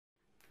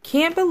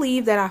can't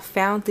believe that I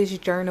found this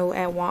journal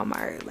at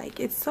Walmart.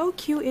 Like, it's so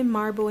cute in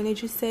marble and it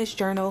just says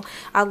journal.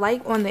 I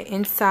like on the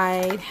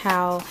inside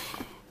how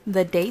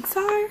the dates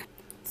are.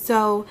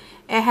 So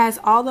it has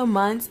all the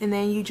months and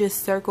then you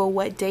just circle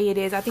what day it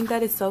is. I think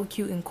that is so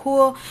cute and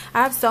cool.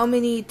 I have so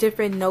many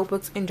different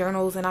notebooks and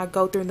journals and I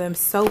go through them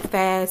so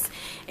fast.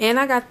 And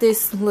I got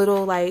this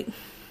little like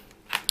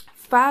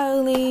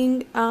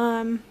filing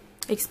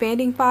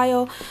expanding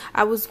file.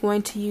 I was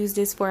going to use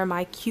this for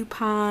my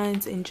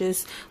coupons and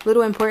just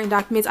little important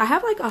documents. I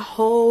have like a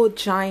whole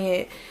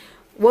giant,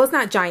 well, it's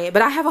not giant,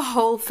 but I have a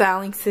whole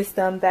filing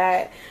system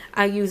that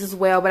I use as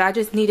well, but I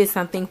just needed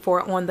something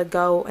for on the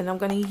go and I'm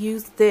going to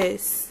use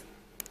this.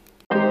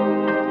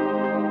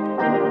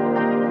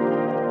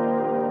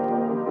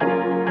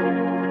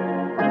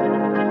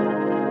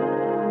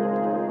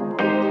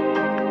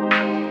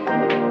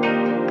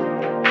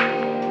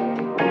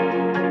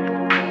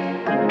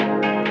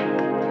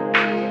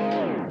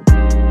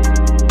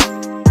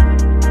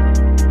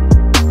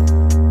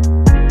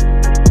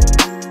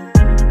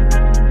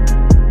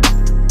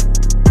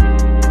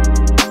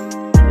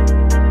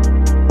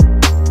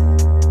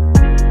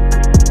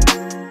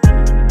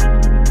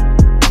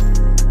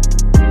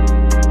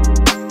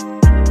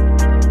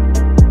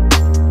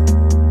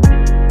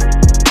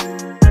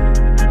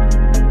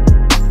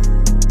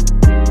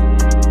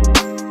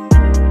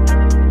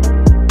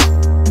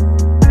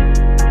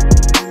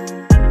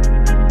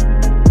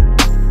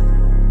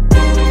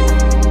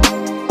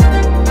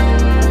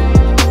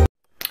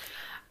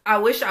 I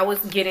wish I was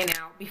getting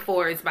out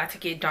before it's about to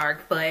get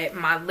dark, but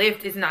my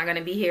lift is not going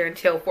to be here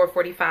until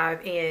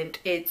 4:45 and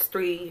it's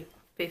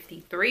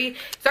 3:53. It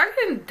started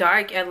getting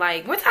dark at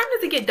like, what time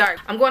does it get dark?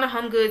 I'm going to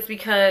Homegoods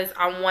because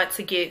I want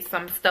to get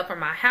some stuff for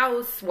my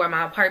house, or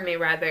my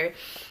apartment rather,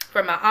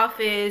 for my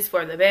office,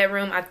 for the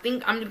bedroom. I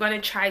think I'm going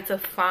to try to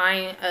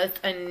find us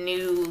a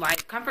new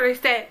like comforter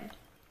set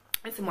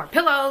and some more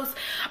pillows.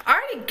 I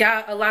already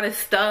got a lot of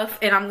stuff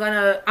and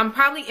I'm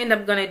probably end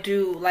up gonna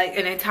do like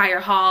an entire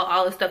haul,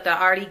 all the stuff that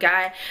I already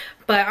got,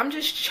 but I'm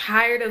just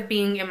tired of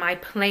being in my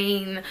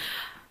plain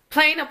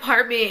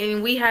apartment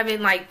and we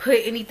haven't like put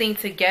anything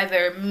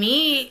together. And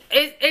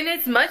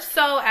it's much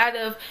so out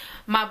of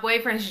my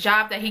boyfriend's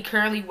job that he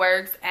currently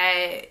works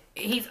at.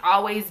 He's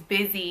always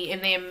busy,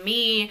 and then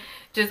me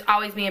just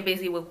always being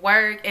busy with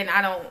work, and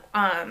I don't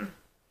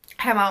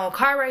have my own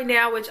car right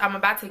now, which I'm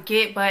about to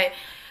get, but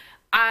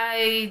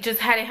I just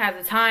hadn't had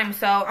the time.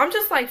 So I'm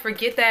just like,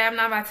 forget that. I'm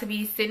not about to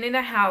be sitting in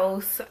the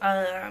house.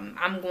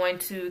 I'm going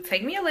to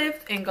take me a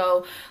lift and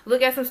go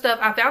look at some stuff.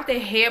 I found the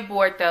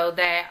headboard though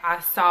that I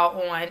saw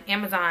on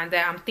Amazon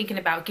that I'm thinking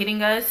about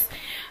getting us,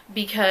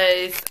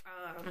 because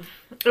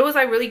it was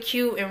like really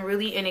cute and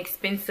really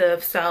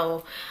inexpensive.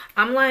 So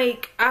I'm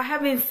like, I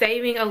have been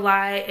saving a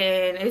lot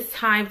and it's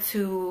time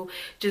to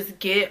just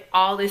get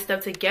all this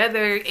stuff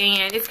together,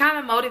 and it's kind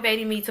of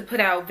motivating me to put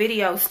out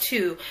videos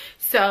too,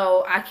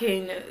 so I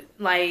can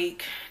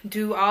like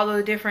do all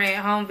the different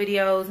home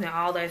videos and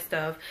all that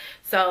stuff.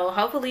 So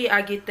hopefully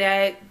I get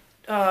that,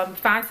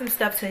 find some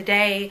stuff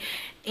today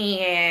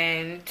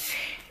and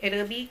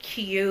it'll be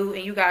cute,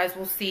 and you guys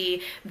will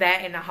see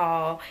that in the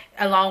haul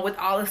along with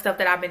all the stuff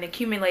that I've been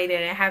accumulating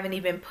and haven't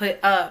even put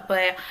up.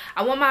 But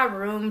I want my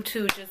room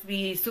to just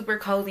be super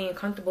cozy and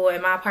comfortable,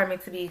 and my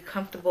apartment to be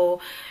comfortable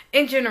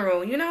in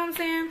general, you know what I'm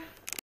saying?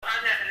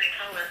 I'm not in the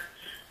color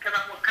because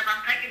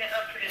I'm picking it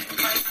up for this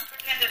place.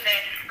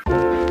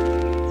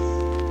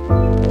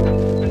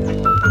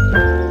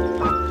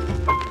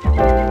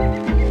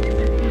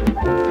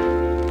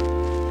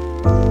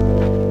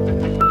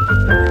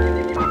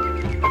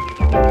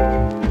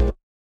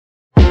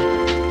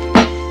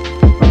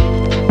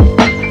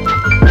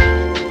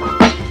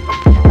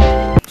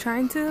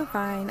 Trying to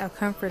find a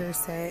comforter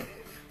set.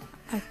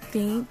 I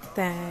think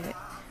that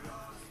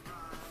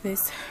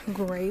this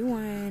gray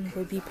one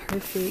would be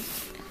perfect.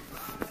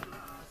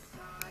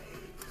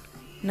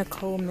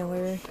 Nicole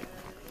Miller.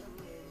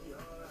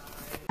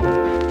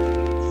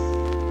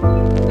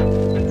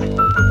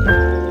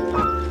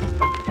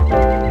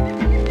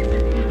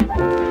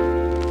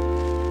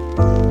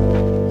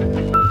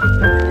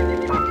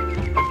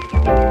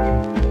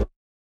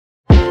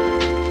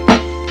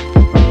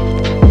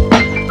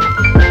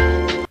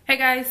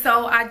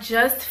 So I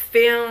just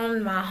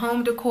filmed my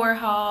home decor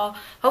haul.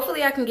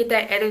 Hopefully I can get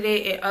that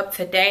edited and up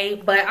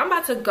today, but I'm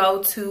about to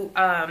go to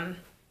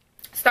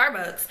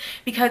Starbucks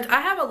because I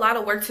have a lot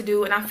of work to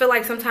do, and I feel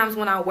like sometimes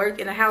when I work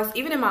in the house,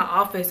 even in my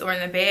office or in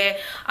the bed,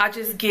 I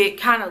just get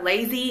kind of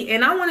lazy,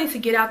 and I wanted to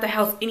get out the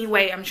house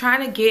anyway. I'm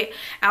trying to get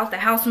out the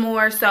house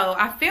more, so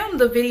I filmed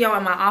the video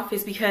in my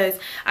office because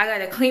I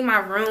gotta clean my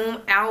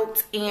room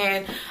out.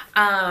 And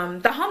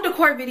the home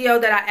decor video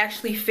that I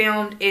actually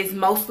filmed is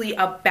mostly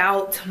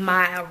about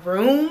my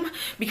room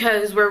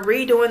because we're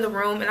redoing the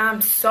room, and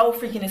I'm so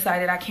freaking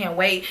excited. I can't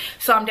wait.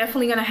 So I'm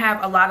definitely gonna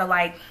have a lot of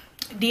like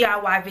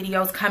DIY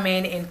videos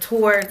coming and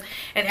tours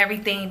and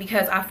everything,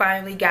 because I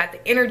finally got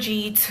the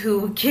energy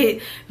to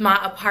get my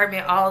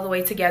apartment all the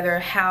way together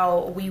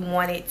how we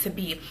want it to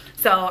be.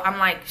 So I'm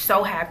like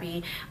so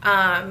happy.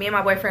 Me and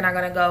my boyfriend are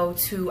gonna go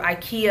to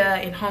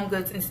IKEA and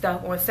Homegoods and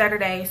stuff on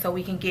Saturday so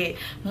we can get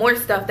more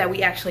stuff that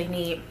we actually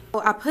need.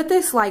 So I put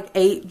this like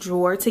 8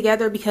 drawer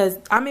together because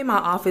I'm in my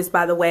office,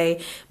 by the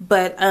way,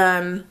 but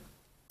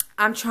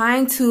I'm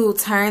trying to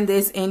turn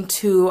this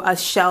into a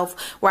shelf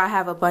where I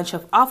have a bunch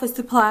of office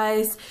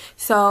supplies.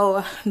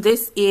 So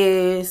this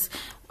is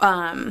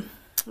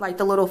like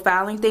the little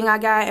filing thing I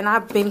got, and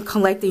I've been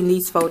collecting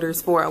these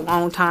folders for a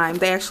long time.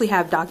 They actually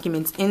have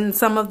documents in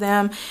some of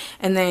them,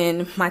 and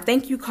then my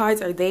thank you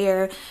cards are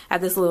there. I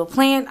have this little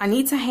plant. I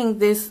need to hang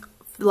this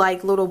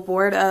like little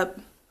board up,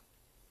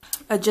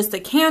 just a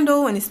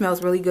candle, and it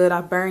smells really good.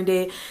 I burned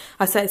it.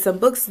 I set some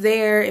books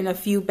there and a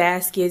few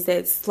baskets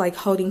that's like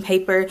holding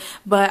paper,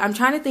 but I'm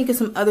trying to think of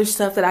some other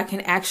stuff that I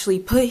can actually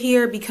put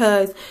here,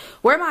 because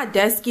where my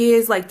desk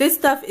is, like, this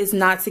stuff is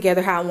not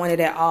together how I want it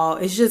at all.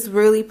 It's just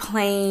really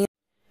plain.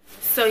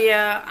 So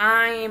yeah,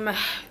 I'm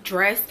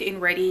dressed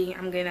and ready.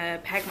 I'm gonna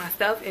pack my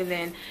stuff and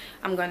then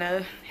I'm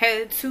gonna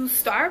head to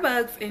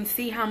Starbucks and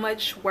see how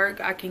much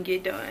work I can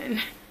get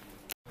done.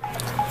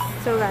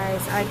 So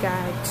guys, I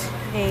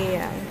got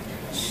a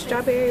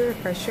strawberry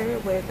refresher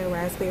with a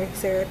raspberry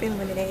syrup and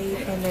lemonade,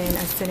 and then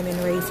a cinnamon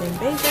raisin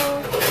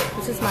bagel.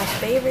 This is my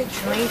favorite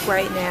drink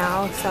right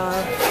now, so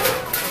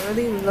I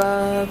really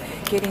love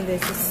getting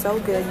this. It's so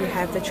good, you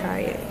have to try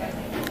it.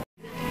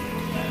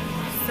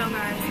 So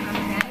guys, I'm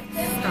at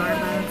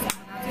Starbucks.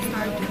 I'm about to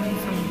start doing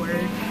some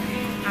work.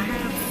 I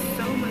have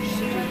so much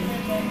to do.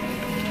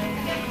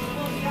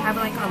 I have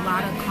like a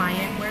lot of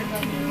client work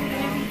to do and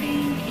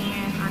everything,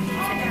 and I need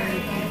to edit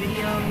a few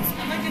videos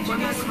for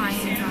my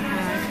clients. I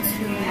have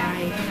to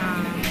like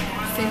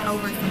send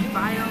over some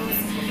files.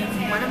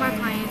 One of my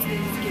clients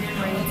is getting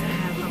ready to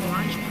have a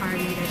launch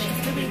party that she's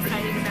really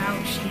excited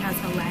about. She has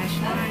her lash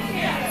line,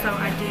 so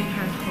I did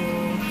her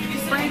whole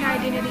brand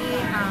identity,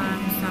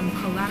 some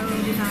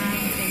collateral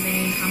designs, and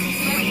then I'm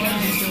going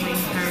to be doing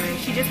her,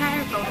 she just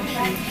had her photo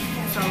shoot,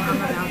 so I'm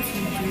about to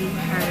do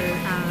her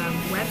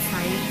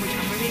website, which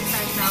I'm really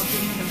excited about,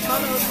 getting the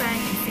photos back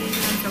and seeing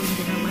them so we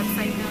can get her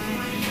website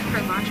done. Her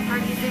launch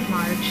party is in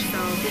March,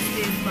 so this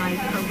is like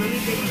a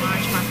really big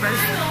launch, my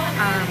first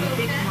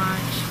big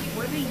launch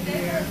for the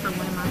year for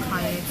one of my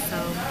clients. So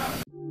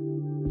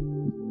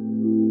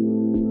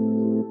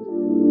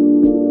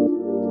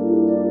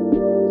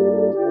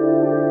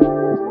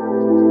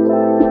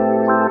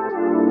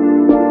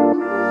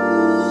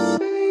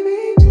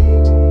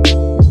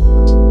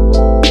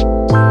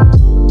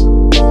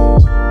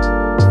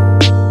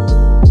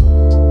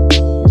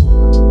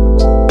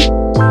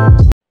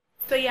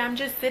I'm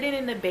just sitting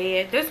in the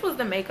bed. This was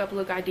the makeup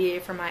look I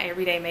did for my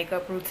everyday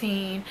makeup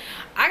routine.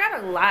 I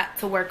got a lot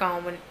to work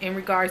on in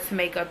regards to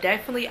makeup.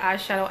 Definitely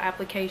eyeshadow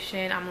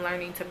application. I'm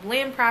learning to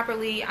blend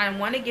properly. I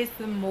want to get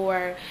some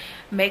more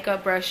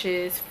makeup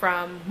brushes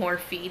from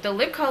Morphe. The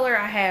lip color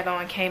I had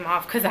on came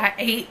off because I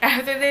ate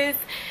after this,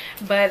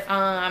 but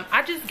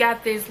I just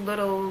got this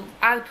little,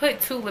 I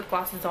put 2 lip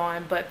glosses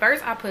on, but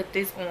first I put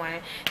this on.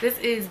 This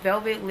is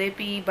Velvet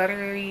Lippy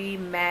Buttery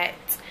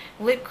Matte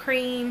Lip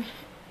Cream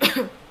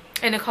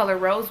in the color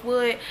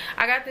Rosewood.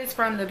 I got this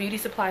from the beauty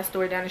supply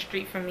store down the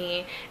street from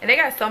me, and they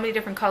got so many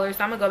different colors,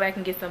 so I'm gonna go back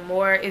and get some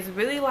more. It's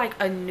really like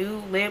a new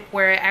lip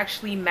where it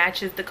actually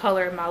matches the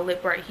color of my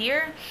lip right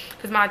here,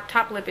 because my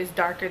top lip is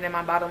darker than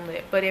my bottom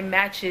lip, but it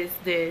matches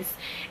this.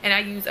 And I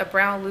use a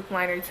brown lip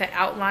liner to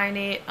outline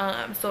it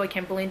so it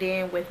can blend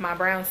in with my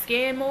brown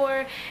skin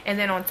more, and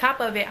then on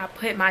top of it I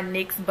put my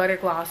NYX butter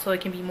gloss so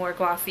it can be more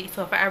glossy.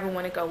 So if I ever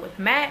want to go with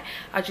matte,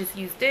 I just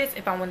use this.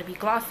 If I want to be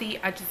glossy,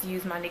 I just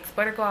use my NYX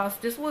butter gloss.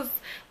 This was,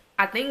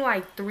 I think,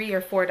 like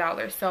 $3 or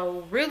 $4,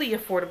 so really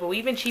affordable,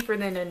 even cheaper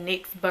than the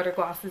NYX butter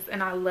glosses,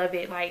 and I love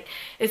it. Like,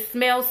 it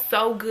smells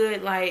so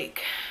good.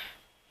 Like,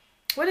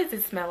 what does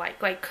it smell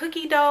like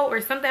cookie dough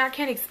or something? I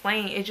can't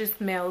explain. It just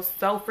smells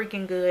so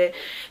freaking good.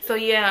 So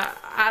yeah,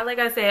 like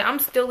I said, I'm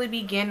still a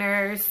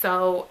beginner,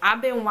 so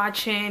I've been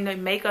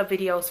watching makeup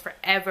videos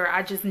forever.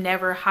 I just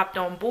never hopped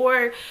on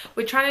board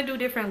with trying to do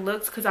different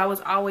looks because I was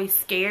always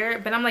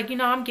scared. But I'm like, you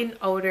know, I'm getting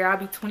older. I'll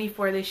be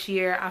 24 this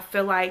year. I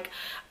feel like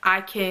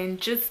I can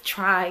just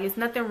try. There's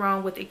nothing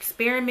wrong with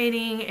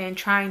experimenting and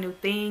trying new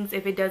things.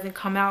 If it doesn't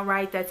come out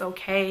right, that's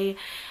okay.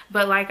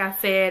 But like I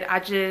said, I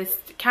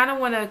just kind of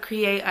want to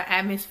create an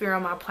atmosphere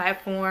on my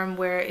platform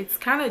where it's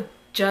kind of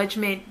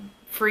judgment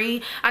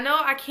free. I know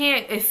I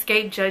can't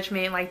escape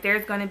judgment. Like,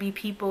 there's going to be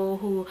people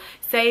who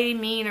say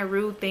mean or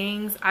rude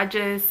things. I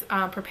just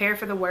prepare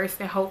for the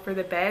worst and hope for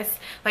the best.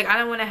 Like, I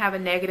don't want to have a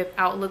negative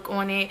outlook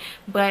on it.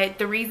 But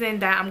the reason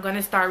that I'm going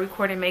to start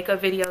recording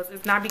makeup videos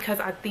is not because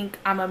I think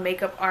I'm a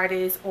makeup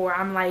artist or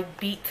I'm like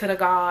beat to the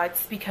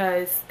gods,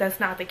 because that's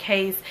not the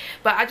case.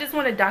 But I just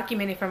want to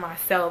document it for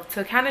myself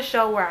to kind of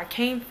show where I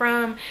came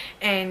from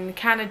and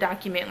kind of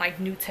document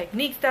like new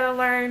techniques that I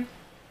learned.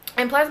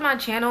 And plus, my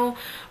channel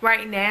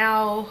right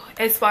now,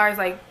 as far as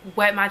like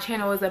what my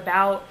channel is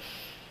about,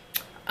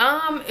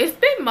 It's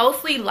been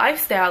mostly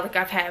lifestyle. Like,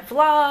 I've had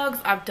vlogs,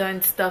 I've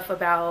done stuff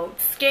about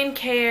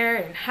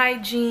skincare and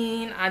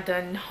hygiene, I've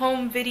done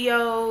home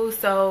videos.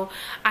 So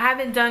I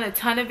haven't done a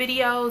ton of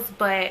videos,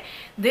 but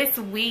this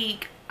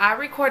week I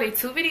recorded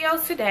 2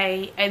 videos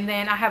today, and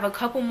then I have a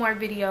couple more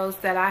videos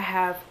that I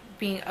have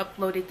being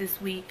uploaded this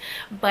week.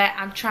 But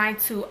I'm trying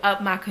to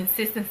up my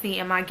consistency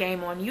and my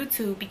game on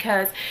YouTube,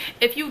 because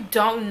if you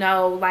don't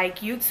know, like,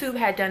 YouTube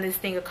had done this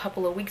thing a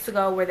couple of weeks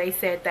ago where they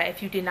said that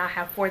if you did not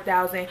have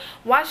 4,000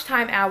 watch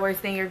time hours,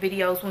 then your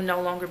videos will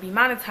no longer be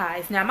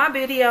monetized. Now, my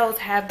videos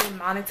have been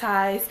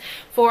monetized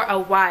for a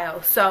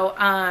while, so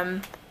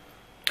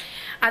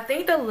I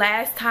think the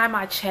last time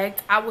I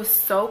checked, I was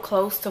so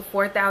close to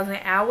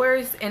 4,000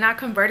 hours, and I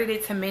converted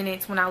it to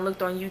minutes when I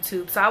looked on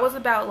YouTube. So I was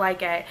about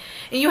like and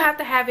you have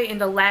to have it in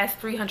the last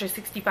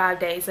 365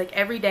 days. Like,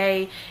 every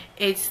day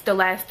it's the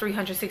last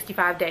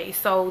 365 days.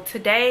 So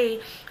today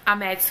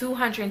I'm at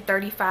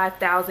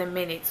 235,000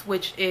 minutes,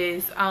 which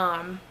is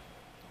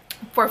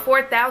for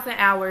 4,000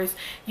 hours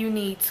you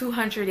need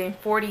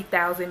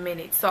 240,000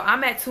 minutes. So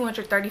I'm at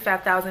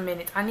 235,000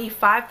 minutes. I need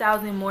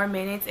 5,000 more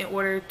minutes in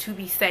order to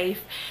be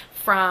safe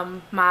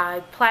from my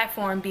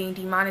platform being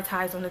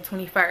demonetized on the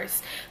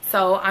 21st.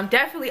 So I'm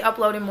definitely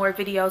uploading more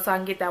videos so I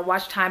can get that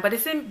watch time, but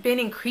it's been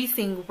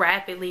increasing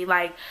rapidly.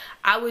 Like,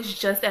 I was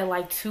just at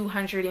like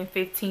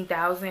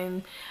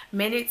 215,000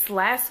 minutes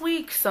last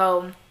week,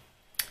 so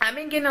I've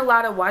been getting a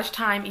lot of watch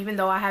time even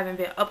though I haven't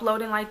been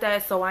uploading like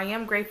that. So I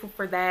am grateful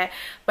for that,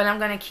 but I'm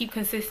going to keep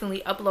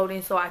consistently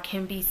uploading so I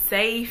can be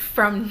safe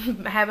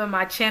from having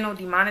my channel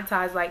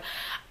demonetized. Like,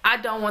 I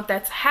don't want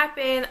that to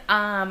happen.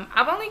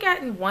 I've only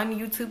gotten 1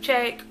 YouTube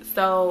check,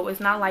 so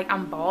it's not like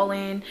I'm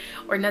balling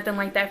or nothing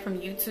like that from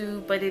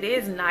YouTube, but it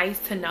is nice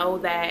to know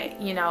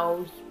that, you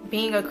know,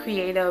 being a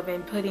creative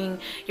and putting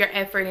your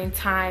effort and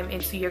time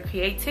into your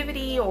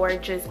creativity or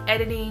just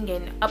editing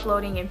and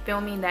uploading and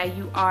filming, that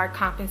you are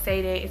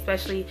compensated,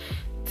 especially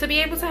to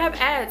be able to have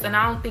ads. And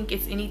I don't think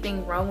it's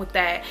anything wrong with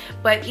that.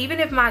 But even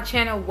if my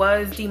channel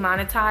was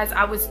demonetized,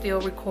 I would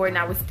still record and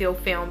I would still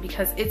film,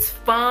 because it's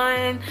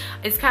fun.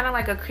 It's kind of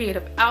like a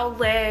creative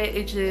outlet.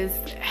 It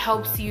just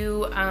helps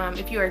you.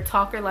 If you're a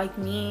talker like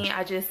me,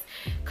 I just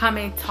come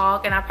and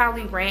talk, and I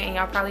probably rant and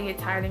y'all probably get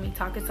tired of me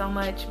talking so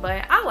much,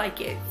 but I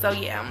like it. So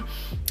yeah,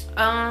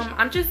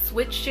 I'm just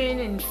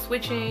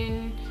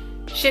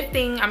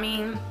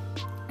shifting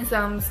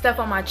some stuff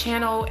on my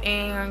channel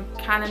and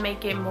kind of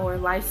make it more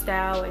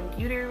lifestyle and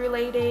beauty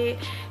related.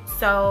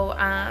 So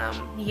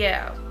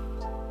yeah,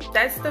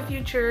 that's the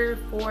future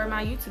for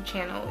my YouTube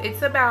channel.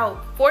 It's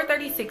about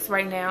 4:36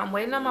 right now. I'm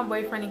waiting on my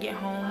boyfriend to get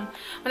home.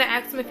 I'm gonna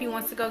ask him if he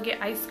wants to go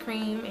get ice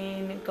cream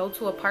and go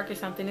to a park or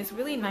something. It's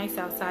really nice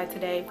outside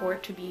today for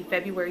it to be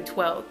February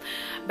 12th.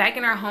 Back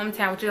in our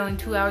hometown, which is only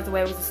 2 hours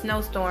away, it was a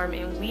snowstorm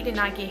and we did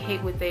not get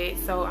hit with it.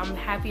 So I'm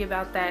happy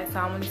about that. So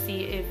I want to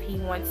see if he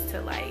wants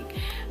to, like,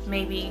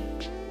 maybe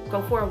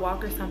go for a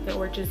walk or something,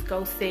 or just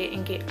go sit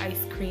and get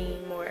ice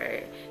cream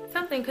or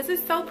something, because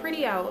it's so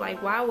pretty out.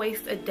 Like, why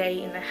waste a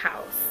day in the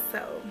house?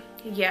 So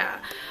yeah,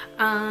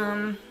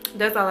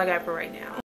 that's all I got for right now.